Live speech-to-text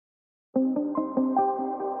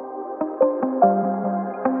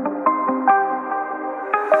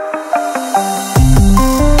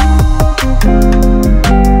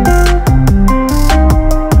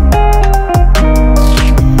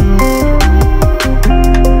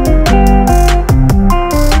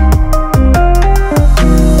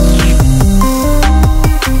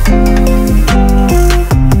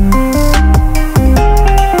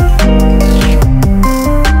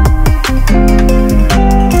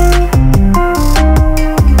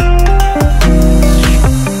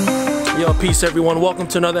Peace everyone, welcome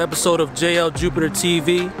to another episode of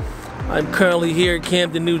JLJupiterTV. I'm currently here in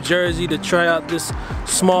Camden, New Jersey to try out this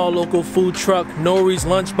small local food truck, Norie's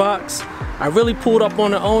Lunchbox. I really pulled up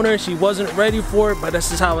on the owner, she wasn't ready for it, but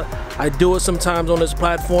this is how I do it sometimes on this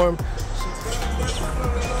platform.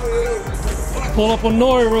 Pull up on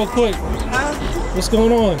Norie real quick. What's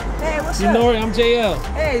going on? Hey, what's up? Norie, I'm JL.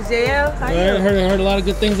 Hey, JL. How you I heard a lot of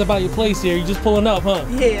good things about your place here. You just pulling up, huh?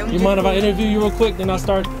 Yeah. You mind if I interview you real quick, then I'll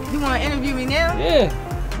start? You want to interview me now? Yeah.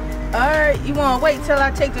 Alright, you want to wait till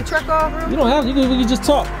I take the truck off? You don't have to. We can just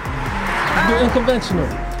talk. Do unconventional.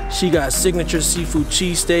 She got signature seafood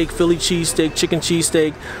cheesesteak, Philly cheesesteak, chicken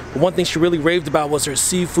cheesesteak. But one thing she really raved about was her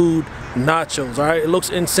seafood nachos. Alright, it looks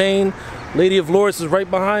insane. Lady of Lourdes is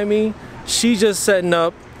right behind me. She's just setting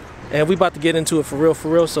up. And we about to get into it for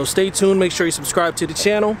real. So stay tuned, make sure you subscribe to the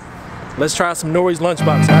channel. Let's try some Norie's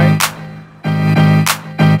Lunchbox, alright?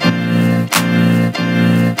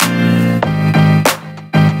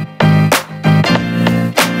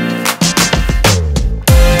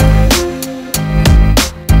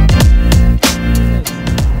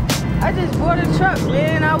 I just bought a truck,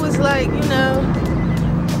 man. I was like, you know,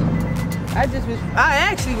 I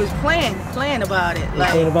actually was playing about it.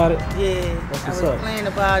 Like, playing about it? Yeah, I was playing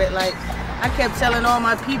about it. Like, I kept telling all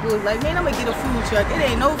my people, like, man, I'm gonna get a food truck. It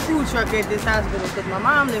ain't no food truck at this hospital because my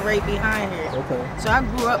mom lived right behind here. Okay. So I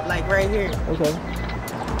grew up like right here. Okay.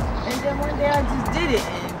 And then one day I just did it,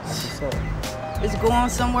 and it's going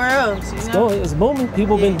somewhere else. You know? It's booming.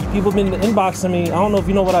 People been inboxing me. I don't know if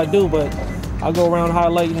you know what I do, but I go around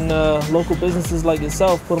highlighting local businesses like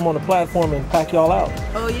yourself, put them on the platform, and pack y'all out.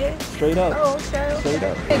 Oh yeah. Straight up. Oh okay. Straight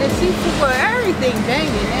up. Hey, the seafood, well, everything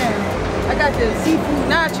banging now. I got the seafood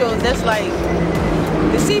nachos. That's like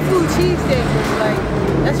the seafood cheesesteak was like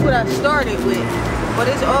that's what I started with, but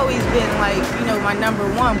it's always been like my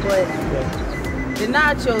 #1. But the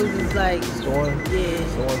nachos is like Going. Yeah.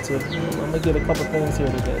 Going to. Yeah. I'm gonna get a couple things here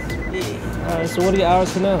today. Yeah. All right. So what are your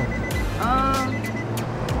hours for now?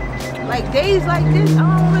 Like days like this, I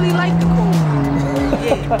don't really like the cold.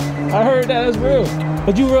 Yeah. I heard that. That's real.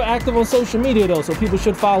 But you're real active on social media though, so people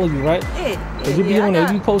should follow you, right? Yeah. Cause you be on there,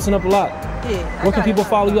 you be posting up a lot. Yeah. What can people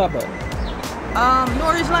follow you up at?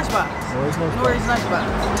 Norie's Lunchbox. Norie's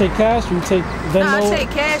Lunchbox. Take cash or you take Venmo? No, I take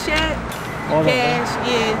Cash App. All cash, that.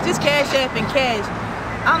 yeah, just Cash App and cash.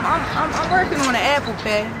 I'm working on the Apple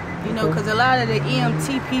Pay, because a lot of the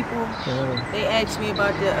EMT people they ask me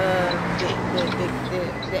about the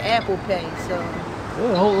Apple Pay. So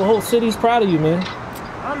yeah, the whole city's proud of you, man.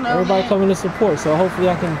 I know. Everybody coming to support, so hopefully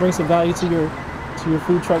I can bring some value to your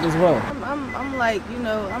food truck as well. I'm like,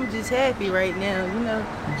 I'm just happy right now, You're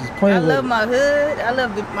just playing I love my hood. I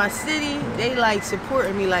love my city. They like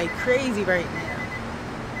supporting me like crazy right now.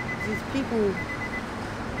 Just people,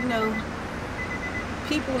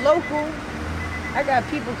 people local. I got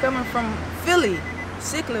people coming from Philly,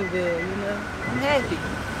 Sicklerville, I'm happy.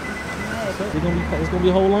 It's gonna be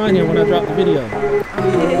a whole line here when I drop the video.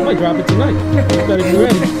 I might drop it tonight. You better be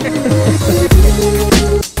ready.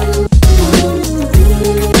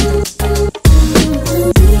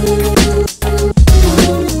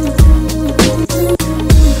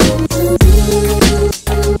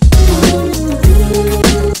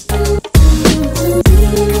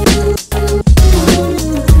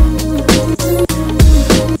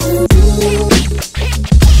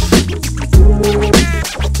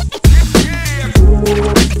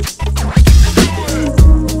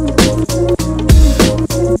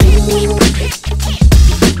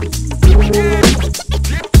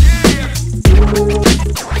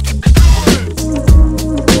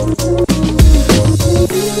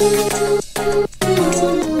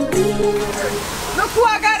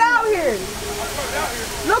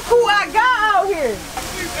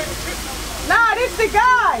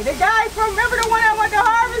 The guy from, remember the one that went to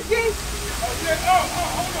harvesting?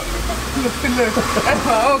 That's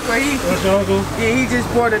my uncle. That's your uncle? Yeah, he just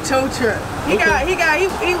bought a tow truck. He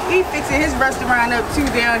fixing his restaurant up too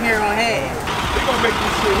down here on Head. He gonna make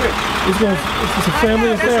this shit hit. It's a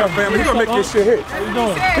family affair. He gonna make this shit hit. How you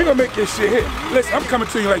doing? He gonna make this shit hit. Listen, I'm coming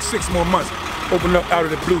to you like 6 more months. Open up out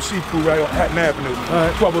of the Blue Seafood right on Hatton Avenue. All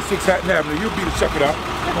right. 1206 Hatton Avenue. You'll be to check it out.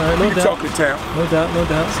 All right, no doubt. Talk to town. No doubt.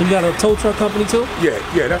 So you got a tow truck company too? Yeah.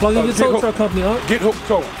 That's plug in your tow truck company, huh? Get Hooked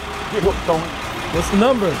Towing. Get Hooked Towing. What's the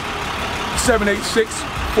number?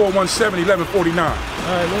 786-417-1149. All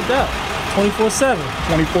right, no doubt. 24/7.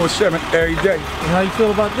 24/7 every day. And how you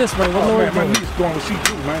feel about this, man? What man, my niece doing what she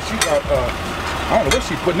do, man. She got I don't know what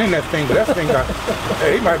she's putting in that thing, but that thing got,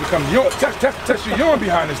 hey, it might become your, touch your yarn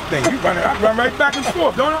behind this thing. I run right back and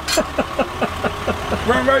forth, don't I?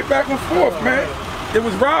 Run right back and forth, man. It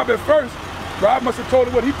was Rob at first. Rob must have told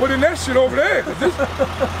her what he put in that shit over there.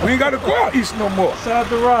 We ain't got to go out east no more. Shout out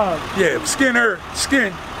to Rob. Yeah, skin.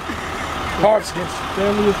 Hard skins.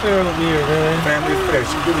 Family affair over here, man. Family affair.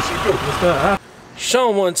 She do what she do. What's that, huh? Show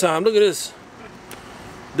them one time. Look at this.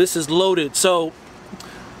 This is loaded. So,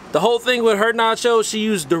 the whole thing with her nachos, she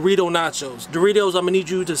used Dorito nachos. Doritos, I'm gonna need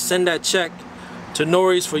you to send that check to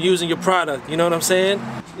Norie's for using your product. You know what I'm saying?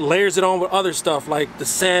 Layers it on with other stuff like the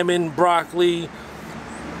salmon, broccoli,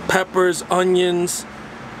 peppers, onions,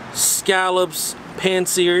 scallops,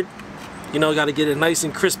 pan-seared. You know, got to get it nice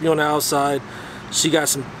and crispy on the outside. She got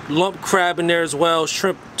some lump crab in there as well,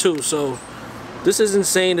 shrimp too. So this is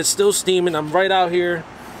insane. It's still steaming. I'm right out here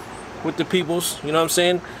with the peoples. You know what I'm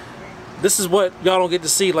saying? This is what y'all don't get to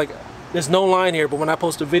see. Like, there's no line here, but when I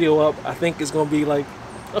post a video up, I think it's gonna be like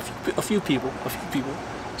a few people.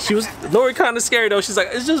 She was Norie kind of scared though. She's like,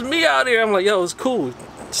 it's just me out here. I'm like, yo, it's cool.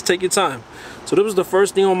 Just take your time. So this was the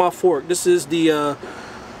first thing on my fork. This is the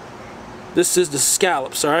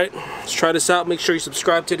scallops. All right, let's try this out. Make sure you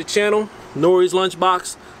subscribe to the channel. Norie's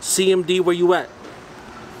Lunchbox, CMD, where you at?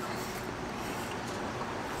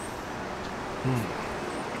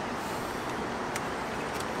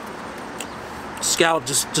 Scallop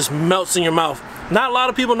just melts in your mouth. Not a lot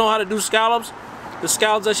of people know how to do scallops. The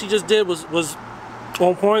scallops that she just did was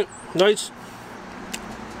on point. Nice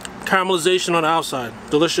caramelization on the outside.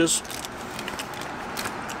 Delicious.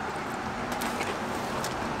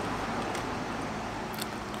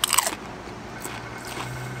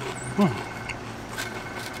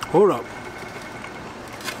 Hold up.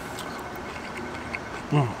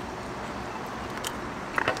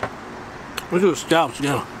 Let's do the scallops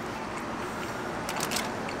again.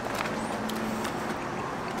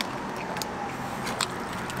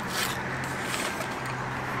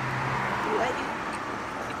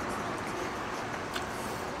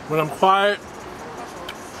 When I'm quiet,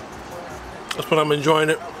 that's when I'm enjoying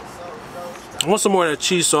it. I want some more of that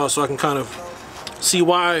cheese sauce so I can kind of see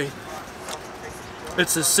why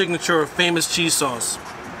it's a signature or famous cheese sauce.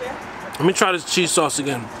 Let me try this cheese sauce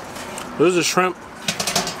again. There's a shrimp.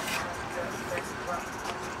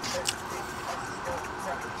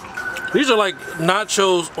 These are like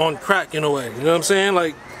nachos on crack in a way, you know what I'm saying?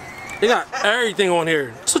 Like, they got everything on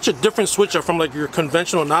here. Such a different switch up from like your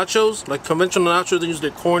conventional nachos. Like conventional nachos, they use their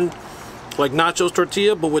corn, like nachos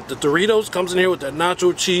tortilla, but with the Doritos, comes in here with that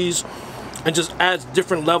nacho cheese and just adds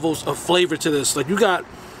different levels of flavor to this. Like you got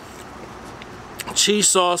cheese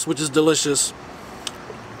sauce, which is delicious,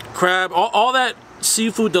 crab, all that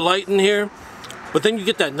seafood delight in here, but then you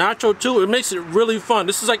get that nacho too. It makes it really fun.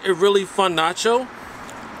 This is like a really fun nacho,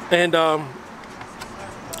 and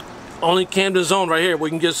only Camden zone right here we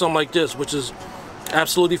can get something like this, which is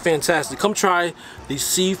absolutely fantastic. Come try the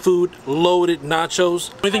seafood loaded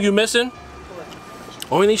nachos. Only thing you missing?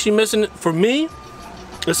 Only thing she missing for me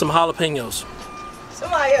is some jalapenos.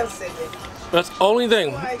 Somebody else said it. That's the only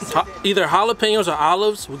thing. Either jalapenos or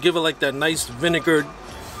olives will give it like that nice vinegar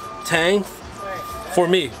tang for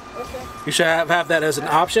me. Okay. You should have that as an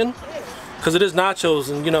option, because it is nachos,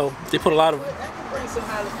 and you know they put a lot of. Bring some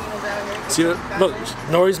jalapenos out here. See, look,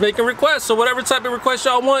 Norie's making requests, so whatever type of request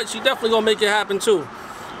y'all want, she definitely gonna make it happen too.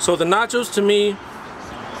 So the nachos to me,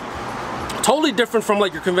 totally different from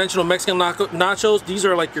like your conventional Mexican nachos. These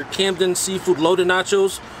are like your Camden seafood loaded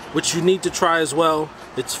nachos, which you need to try as well.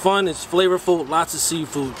 It's fun, it's flavorful, lots of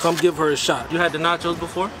seafood. Come give her a shot. You had the nachos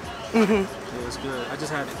before? Mm-hmm. Yeah, it's good. I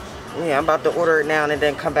just had it. Yeah, I'm about to order it now and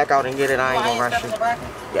then come back out and get it. I ain't gonna rush it.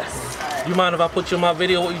 Yes. You mind if I put you in my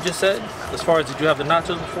video what you just said? As far as did you have the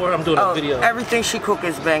nachos before? I'm doing a video. Everything she cook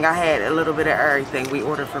is bang. I had a little bit of everything. We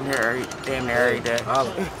ordered from here damn near every day.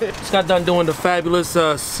 Just got done doing the fabulous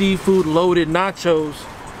seafood loaded nachos.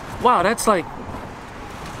 Wow, that's like,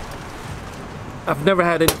 I've never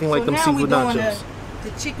had anything like them seafood nachos.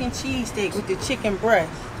 The chicken cheesesteak with the chicken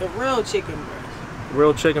breast. The real chicken breast.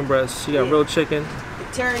 Real chicken breast. She got real chicken. The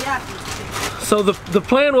teriyaki chicken. So the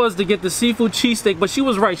plan was to get the seafood cheesesteak, but she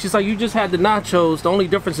was right. She's like, you just had the nachos. The only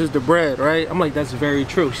difference is the bread, right? I'm like, that's very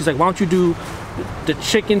true. She's like, why don't you do the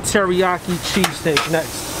chicken teriyaki cheesesteak next?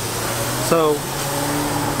 So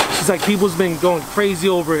she's like, people's been going crazy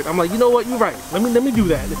over it. I'm like, you know what? You're right. Let me do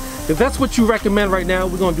that. If that's what you recommend right now,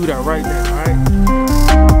 we're gonna do that right now. All right.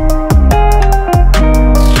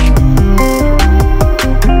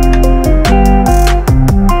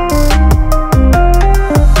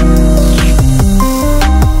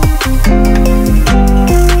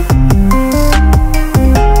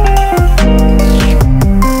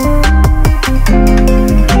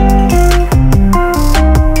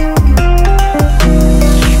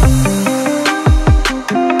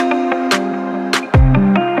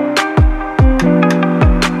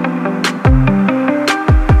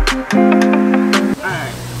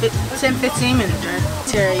 semen to drink.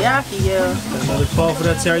 Teriyaki, yo. Another call for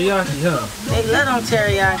that teriyaki, huh? They let on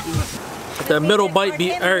teriyaki. That middle bite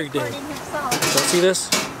be everything. Don't see this?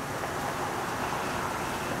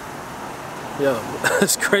 Yo,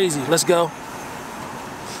 it's crazy. Let's go.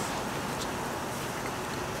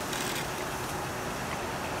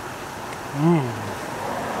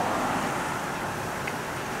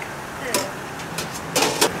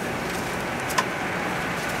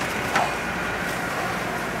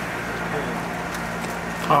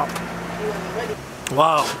 Oh.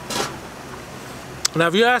 Wow. Now,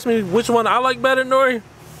 if you ask me which one I like better, Norie,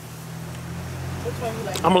 Which one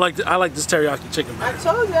you like? I like this teriyaki chicken. I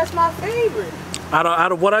told you that's my favorite.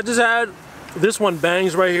 Out of what I just had, this one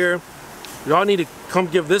bangs right here. Y'all need to come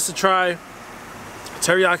give this a try.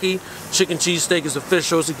 Teriyaki chicken cheesesteak is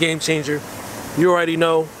official. It's a game changer. You already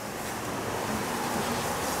know.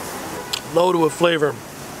 Loaded with flavor.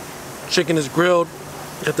 Chicken is grilled.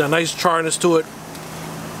 Got that nice charness to it.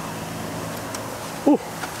 Whew.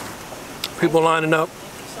 People lining up.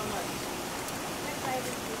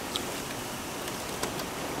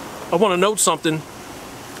 I want to note something.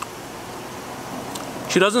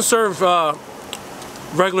 She doesn't serve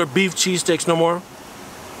regular beef cheesesteaks no more.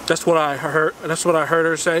 That's what I heard. That's what I heard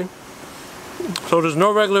her say. So there's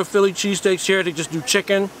no regular Philly cheesesteaks here. They just do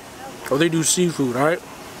chicken, or they do seafood. All right.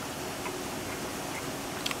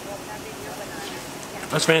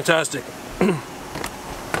 That's fantastic.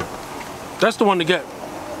 That's the one to get.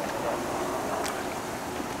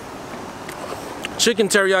 Chicken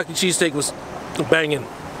teriyaki cheesesteak was banging.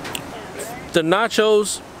 The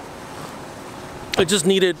nachos, it just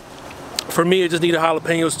needed, for me, it just needed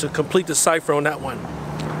jalapenos to complete the cipher on that one.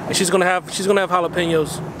 And she's gonna have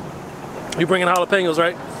jalapenos. You bringing jalapenos,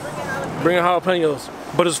 right? Bringing jalapenos.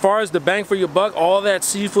 But as far as the bang for your buck, all that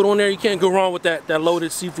seafood on there, you can't go wrong with that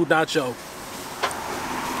loaded seafood nacho.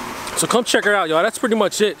 So come check her out, y'all. That's pretty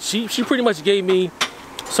much it. She pretty much gave me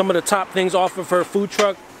some of the top things off of her food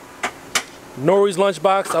truck. Norie's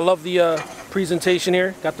Lunchbox. I love the presentation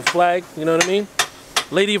here. Got the flag, you know what I mean?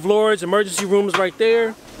 Lady of Lourdes emergency room is right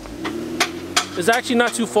there. It's actually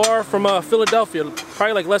not too far from Philadelphia.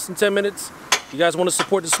 Probably like less than 10 minutes. You guys want to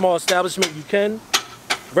support the small establishment, you can.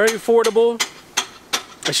 Very affordable.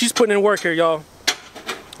 And she's putting in work here, y'all.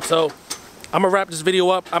 So I'm gonna wrap this video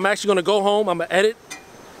up. I'm actually gonna go home. I'm gonna edit.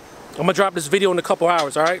 I'm gonna drop this video in a couple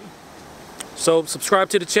hours, all right? So subscribe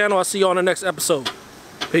to the channel. I'll see you on the next episode.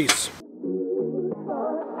 Peace.